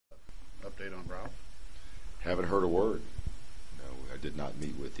Haven't heard a word. I did not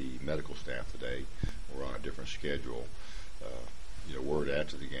meet with the medical staff today. We're on a different schedule. Word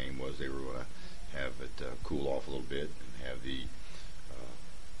after the game was they were going to have it cool off a little bit and have the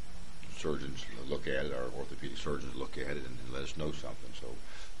surgeons look at it, our orthopedic surgeons look at it and let us know something. So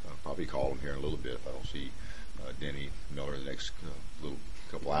I'll probably call them here in a little bit if I don't see Denny Miller in the next little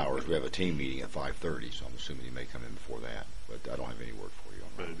couple hours. We have a team meeting at 5:30, so I'm assuming he may come in before that. But I don't have any word for you on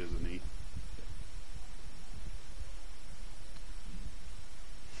that. But it is a knee.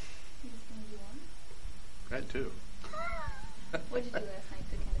 That too. What did you do last night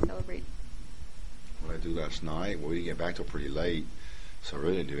to kind of celebrate? What did I do last night? Well, we didn't get back till pretty late, so I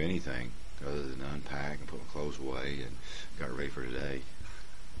really didn't do anything other than unpack and put my clothes away and got ready for today.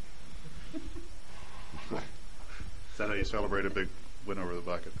 Is that how you celebrate a big win over the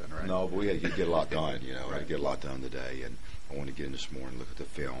bucket then, right? No, but we had to get a lot done, I had to get a lot done today, and I wanted to get in this morning, look at the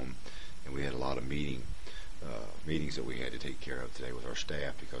film, and we had a lot of meetings that we had to take care of today with our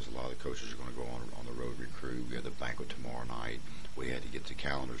staff because a lot of the coaches are going to go on the road recruit. We have the banquet tomorrow night. We had to get the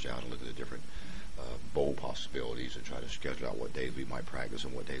calendars out and look at the different bowl possibilities and try to schedule out what days we might practice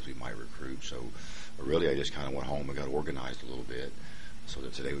and what days we might recruit. So really I just kind of went home and got organized a little bit so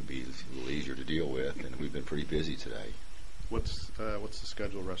that today would be a little easier to deal with, and we've been pretty busy today. What's the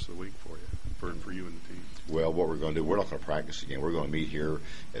schedule rest of the week for you, for you and the team? Well, what we're going to do, we're not going to practice again. We're going to meet here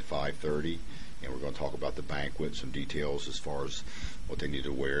at 5:30, and we're going to talk about the banquet, some details as far as what they need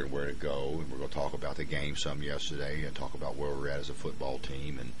to wear and where to go. And we're going to talk about the game some yesterday and talk about where we're at as a football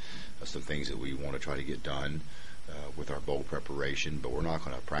team and some things that we want to try to get done with our bowl preparation. But we're not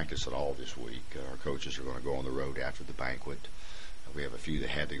going to practice at all this week. Our coaches are going to go on the road after the banquet. We have a few that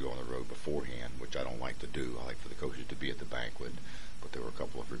had to go on the road beforehand, which I don't like to do. I like for the coaches to be at the banquet, but there were a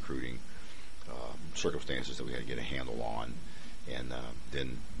couple of recruiting circumstances that we had to get a handle on. And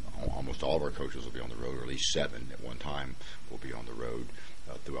then almost all of our coaches will be on the road, or at least 7 at one time will be on the road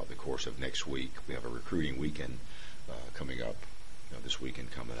throughout the course of next week. We have a recruiting weekend coming up, this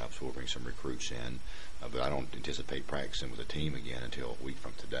weekend coming up, so we'll bring some recruits in. But I don't anticipate practicing with the team again until a week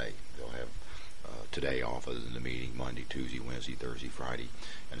from today. They'll have today off other than the meeting, Monday, Tuesday, Wednesday, Thursday, Friday,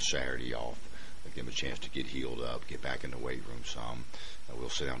 and Saturday off. Give them a chance to get healed up, get back in the weight room some. We'll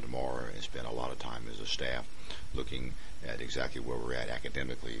sit down tomorrow and spend a lot of time as a staff looking at exactly where we're at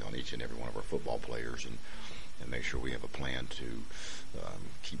academically on each and every one of our football players and make sure we have a plan to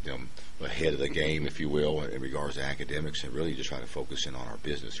keep them ahead of the game, if you will, in regards to academics, and really just try to focus in on our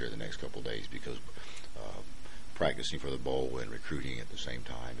business here the next couple of days because practicing for the bowl and recruiting at the same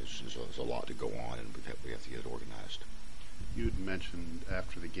time is a lot to go on, and we have to get it organized. You had mentioned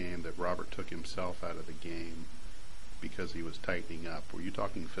after the game that Robert took himself out of the game because he was tightening up. Were you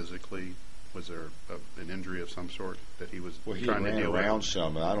talking physically? Was there an injury of some sort that he was trying to deal with? He ran around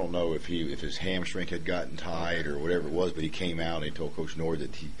some, and I don't know if his hamstring had gotten tight or whatever it was, but he came out and he told Coach Nord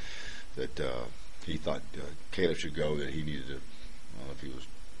that he thought Caleb should go, that he needed to, I don't know if he was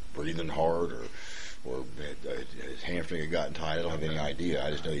breathing hard or his hamstring had gotten tight. I don't have any idea.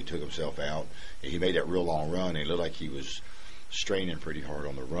 I just know he took himself out. He made that real long run, and it looked like he was straining pretty hard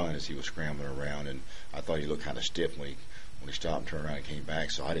on the run as he was scrambling around, and I thought he looked kind of stiff when he stopped and turned around and came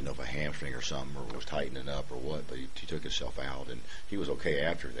back, so I didn't know if a hamstring or something or was tightening up or what, but he took himself out, and he was okay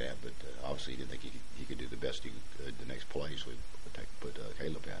after that, but obviously he didn't think he could do the best he could the next play, so he put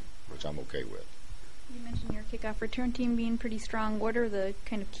Caleb in, which I'm okay with. You mentioned your kickoff return team being pretty strong. What are the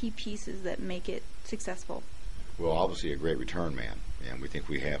kind of key pieces that make it successful? Well, obviously a great return man, and we think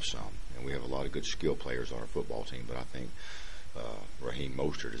we have some, and we have a lot of good skill players on our football team, but I think Raheem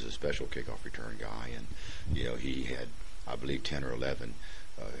Mostert is a special kickoff return guy, and he had, I believe, 10 or 11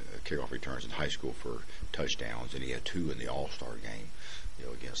 kickoff returns in high school for touchdowns, and he had 2 in the All-Star game,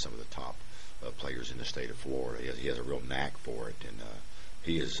 against some of the top players in the state of Florida. He has a real knack for it, and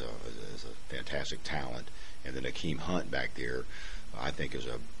he is a fantastic talent. And then Akeem Hunt back there, I think, is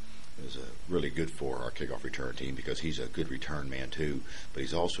a really good for our kickoff return team because he's a good return man too, but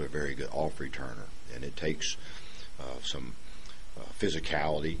he's also a very good off returner, and it takes some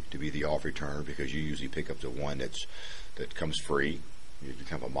physicality to be the off returner because you usually pick up the one that comes free. You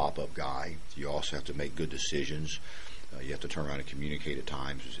become a mop-up guy. You also have to make good decisions. You have to turn around and communicate at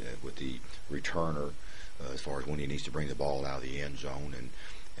times with the returner as far as when he needs to bring the ball out of the end zone.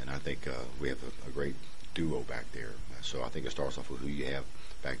 And I think we have a great duo back there. So I think it starts off with who you have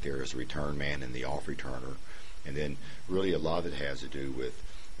back there as the return man and the off returner. And then really a lot of it has to do with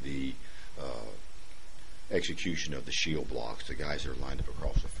the execution of the shield blocks, the guys that are lined up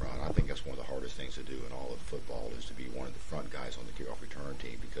across the front. I think that's one of the hardest things to do in all of football is to be one of the front guys on the kickoff return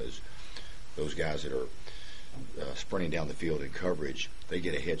team because those guys that are sprinting down the field in coverage, they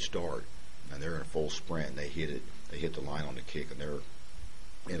get a head start and they're in a full sprint, and they hit the line on the kick, and they're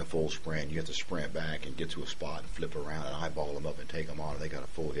in a full sprint. You have to sprint back and get to a spot and flip around and eyeball them up and take them on, and they got a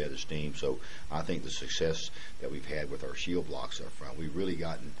full head of steam. So I think the success that we've had with our shield blocks up front, we've really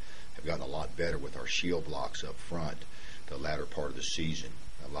have gotten a lot better with our shield blocks up front the latter part of the season.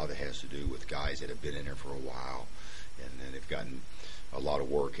 A lot of it has to do with guys that have been in there for a while, and then they've gotten a lot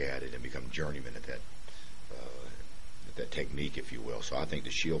of work at it and become journeymen at that technique, if you will. So I think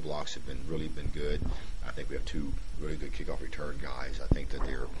the shield blocks have really been good. I think we have two really good kickoff return guys. I think that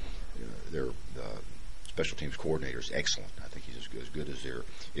their special teams coordinator is excellent. I think he's as good as there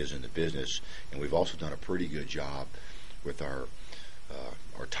is in the business. And we've also done a pretty good job with our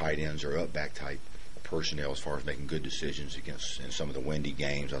tight ends, or up back type personnel, as far as making good decisions in some of the windy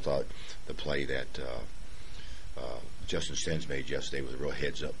games. I thought the play that Justin Stens made yesterday was a real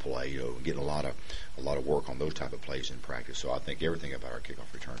heads-up play, getting a lot of work on those type of plays in practice. So I think everything about our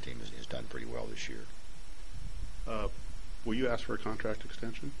kickoff return team is done pretty well this year. Will you ask for a contract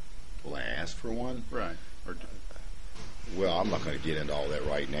extension? Will I ask for one? Right. Well, I'm not going to get into all that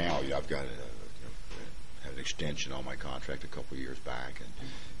right now. I've got have an extension on my contract a couple of years back,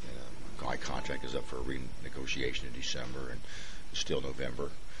 and my contract is up for renegotiation in December, and it's still November.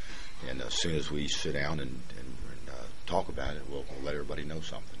 And as soon as we sit down and talk about it, we'll let everybody know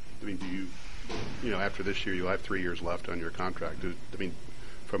something. I mean, do you, after this year, you'll have 3 years left on your contract.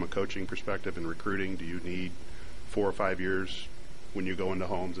 From a coaching perspective and recruiting, do you need 4 or 5 years when you go into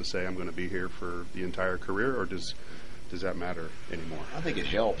homes to say, I'm going to be here for the entire career, or does that matter anymore? I think it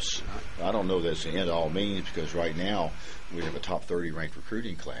helps. I don't know that it's the end all means, because right now we have a top 30 ranked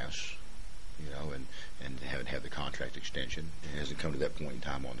recruiting class, and haven't had the contract extension. It hasn't come to that point in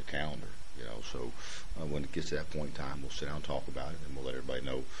time on the calendar, So when it gets to that point in time, we'll sit down and talk about it, and we'll let everybody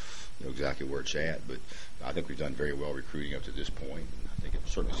know exactly where it's at. But I think we've done very well recruiting up to this point, and I think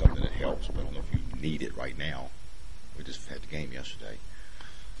it's certainly something that helps. But I don't know if you need it right now. We just had the game yesterday.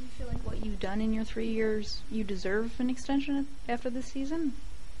 Do you feel like what you've done in your 3 years, you deserve an extension after this season?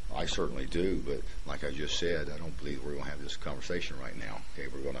 I certainly do, but like I just said, I don't believe we're going to have this conversation right now. Okay,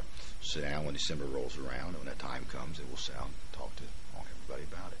 we're going to sit down when December rolls around, and when that time comes, and we'll sit down and talk to everybody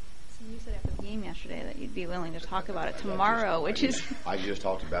about it. So you said after the game yesterday that you'd be willing to talk about it tomorrow, which is... I just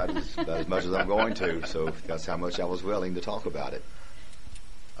talked about it about as much as I'm going to, so that's how much I was willing to talk about it.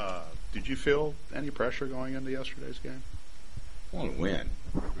 Did you feel any pressure going into yesterday's game? I want to win.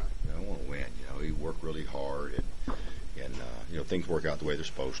 I want to win. We work really hard, and things work out the way they're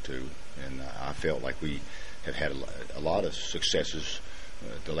supposed to. And I felt like we have had a lot of successes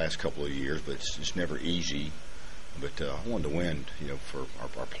the last couple of years, but it's never easy. But I wanted to win, for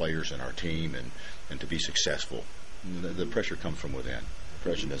our players and our team, and to be successful. The pressure comes from within. The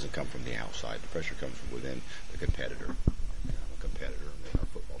pressure doesn't come from the outside. The pressure comes from within the competitor. I'm a competitor, and our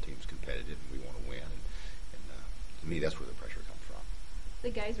football team's competitive, and we want to win. And to me, that's where the pressure comes from. The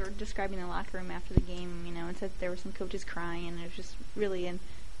guys were describing the locker room after the game, and said there were some coaches crying, and it was just really an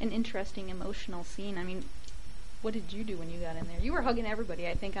interesting, emotional scene. I mean, what did you do when you got in there? You were hugging everybody,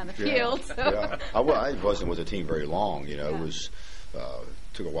 I think, on the field. So. Yeah, I wasn't with the team very long. It was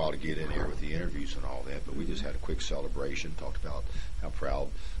took a while to get in here with the interviews and all that, but we just had a quick celebration, talked about how proud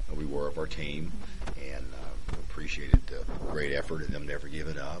we were of our team, and appreciated the great effort and them never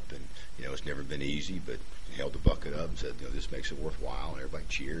giving up. And it's never been easy, but held the bucket up and said, this makes it worthwhile, and everybody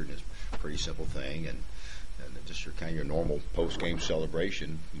cheered, and it's a pretty simple thing, and just your normal post-game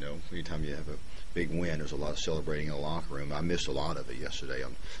celebration. Anytime you have a big win, there's a lot of celebrating in the locker room. I missed a lot of it yesterday,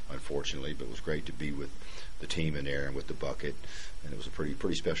 unfortunately, but it was great to be with the team in there and with the bucket, and it was a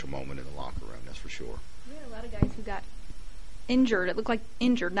pretty special moment in the locker room, that's for sure. We had a lot of guys who got injured. It looked like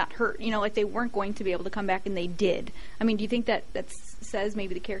injured, not hurt. Like they weren't going to be able to come back, and they did. I mean, do you think that says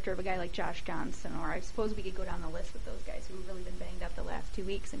maybe the character of a guy like Josh Johnson, or I suppose we could go down the list with those guys who have really been banged up the last 2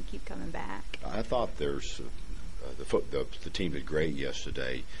 weeks and keep coming back? I thought there's the team did great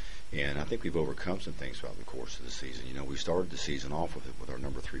yesterday, and I think we've overcome some things throughout the course of the season. We started the season off with our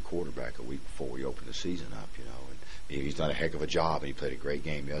number 3 quarterback a week before we opened the season up. And he's done a heck of a job, and he played a great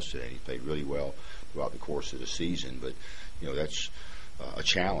game yesterday. And he played really well throughout the course of the season, but that's a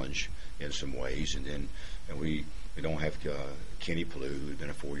challenge in some ways. And we don't have Kenny Purdue, who's been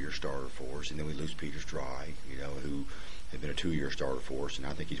a 4-year starter for us, and then we lose Peters Dry, who had been a 2-year starter for us, and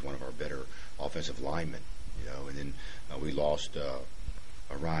I think he's one of our better offensive linemen. And then we lost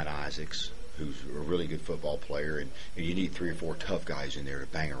Ryan Isaacs, who's a really good football player, and you need 3 or 4 tough guys in there to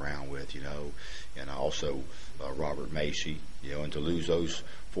bang around with, and also Robert Macy, and to lose those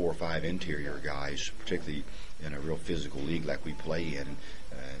 4 or 5 interior guys, particularly in a real physical league like we play in,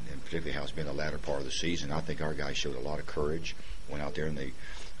 and particularly how it's been the latter part of the season. I think our guys showed a lot of courage, went out there and they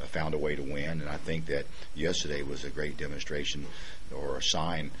found a way to win. And I think that yesterday was a great demonstration or a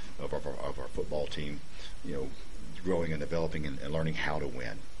sign of our football team, growing and developing and learning how to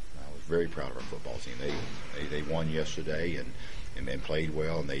win. I was very proud of our football team. They won yesterday and played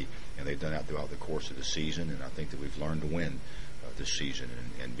well, and they've done that throughout the course of the season. And I think that we've learned to win this season,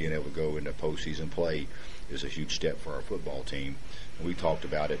 and being able to go into postseason play is a huge step for our football team. And we talked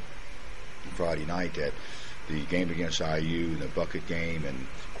about it Friday night, that the game against IU and the bucket game and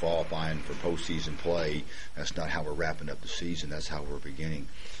qualifying for postseason play, that's not how we're wrapping up the season. That's how we're beginning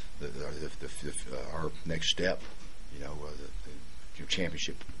our next step, the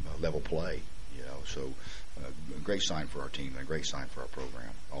championship level play. So a great sign for our team and a great sign for our program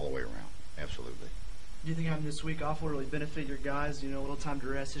all the way around. Absolutely. Do you think having this week off will really benefit your guys? A little time to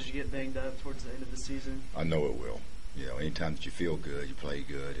rest as you get banged up towards the end of the season? I know it will. Anytime that you feel good, you play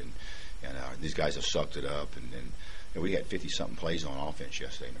good, and these guys have sucked it up. And we had 50-something plays on offense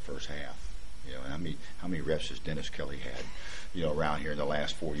yesterday in the first half. And how many reps has Dennis Kelly had, around here in the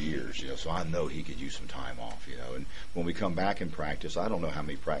last 4 years? So I know he could use some time off. And when we come back in practice, I don't know how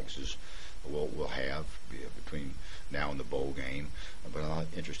many practices we'll have between now and the bowl game, but I'm not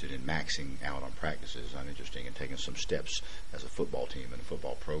interested in maxing out on practices. I'm interested in taking some steps as a football team and a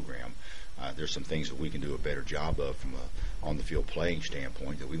football program. There's some things that we can do a better job of from a on-the-field playing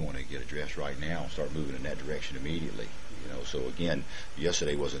standpoint that we want to get addressed right now and start moving in that direction immediately. So again,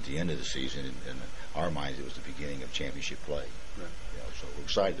 yesterday wasn't the end of the season. In our minds, it was the beginning of championship play. Right. So we're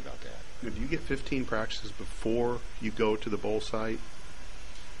excited about that. Now, do you get 15 practices before you go to the bowl site?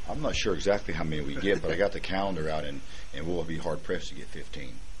 I'm not sure exactly how many we get, but I got the calendar out, and we'll be hard-pressed to get 15.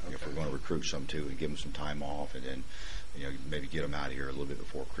 Okay. If we're going to recruit some, too, and give them some time off, and then maybe get them out of here a little bit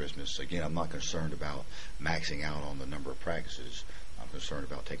before Christmas. Again, I'm not concerned about maxing out on the number of practices. I'm concerned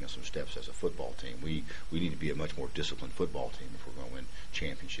about taking some steps as a football team. We need to be a much more disciplined football team if we're going to win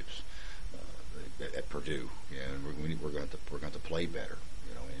championships at Purdue. And we're going to play better,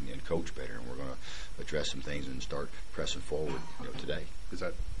 and coach better, and we're going to address some things and start pressing forward, today.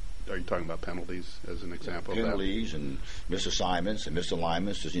 Are you talking about penalties as an example? Penalties and missed assignments and missed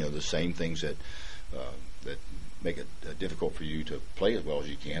alignments, just the same things that make it difficult for you to play as well as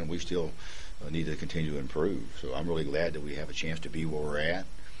you can. We still need to continue to improve. So I'm really glad that we have a chance to be where we're at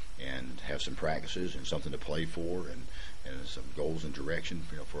and have some practices and something to play for and some goals and direction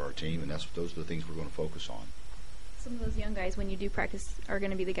for our team. And those are the things we're going to focus on. Some of those young guys, when you do practice, are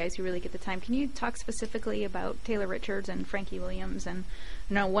going to be the guys who really get the time. Can you talk specifically about Taylor Richards and Frankie Williams? And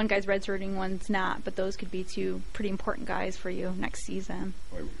I know one guy's redshirting, one's not, but those could be two pretty important guys for you next season.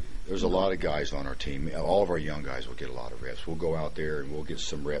 There's a lot of guys on our team. All of our young guys will get a lot of reps. We'll go out there and we'll get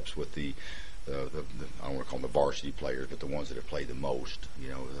some reps with the I don't want to call them the varsity players, but the ones that have played the most.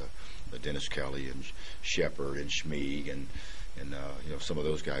 The Dennis Kelly and Shepard and Schmeeg and some of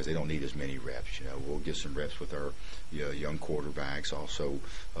those guys, they don't need as many reps. We'll get some reps with our young quarterbacks, also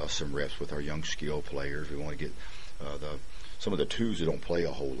some reps with our young skill players. We want to get some of the twos that don't play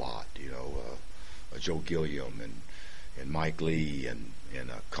a whole lot. Joe Gilliam and Mike Lee and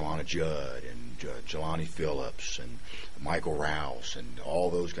Kalana Judd and Jelani Phillips and Michael Rouse, and all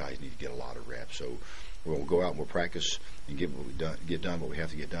those guys need to get a lot of reps. So we'll go out and we'll practice and get done what we have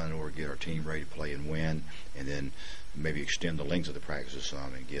to get done in order to get our team ready to play and win, and then maybe extend the length of the practices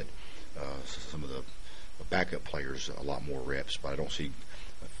some and get some of the backup players a lot more reps. But I don't see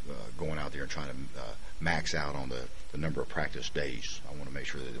going out there and trying to max out on the number of practice days. I want to make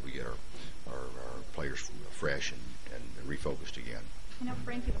sure that we get our players fresh and refocused again. I know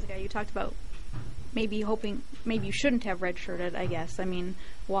Frankie was a guy you talked about maybe you shouldn't have redshirted, I guess. I mean,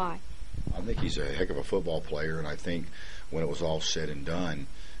 why? I think he's a heck of a football player, and I think when it was all said and done,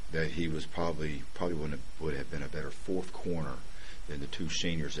 that he was probably would have been a better fourth corner than the two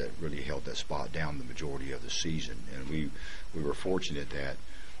seniors that really held that spot down the majority of the season. And we were fortunate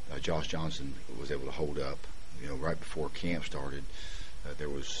that Josh Johnson was able to hold up. Right before camp started, there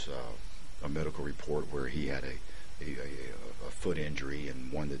was a medical report where he had a foot injury,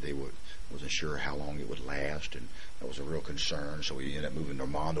 and one that wasn't sure how long it would last, and that was a real concern. So we ended up moving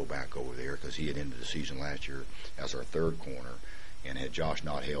Armando back over there because he had ended the season last year as our third corner. And had Josh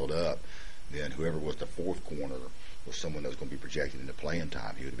not held up, then whoever was the fourth corner was someone that was going to be projected into playing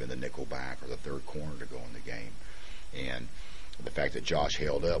time. He would have been the nickel back or the third corner to go in the game. And the fact that Josh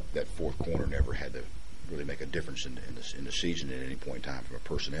held up, that fourth corner never had to really make a difference in the season at any point in time from a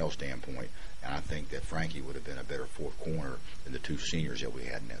personnel standpoint. And I think that Frankie would have been a better fourth corner than the two seniors that we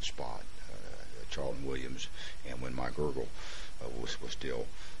had in that spot, Charlton Williams and when Mike Ergel was still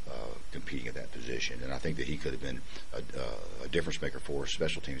competing at that position. And I think that he could have been a difference maker for us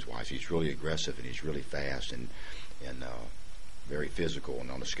special teams wise. He's really aggressive and he's really fast, and very physical,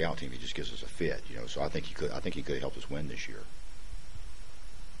 and on the scout team he just gives us a fit. So I think he could have helped us win this year.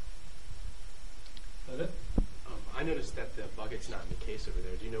 I noticed that the bucket's not in the case over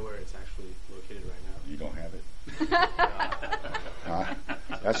there. Do you know where it's actually located right now? You don't have it?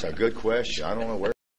 That's a good question. I don't know where.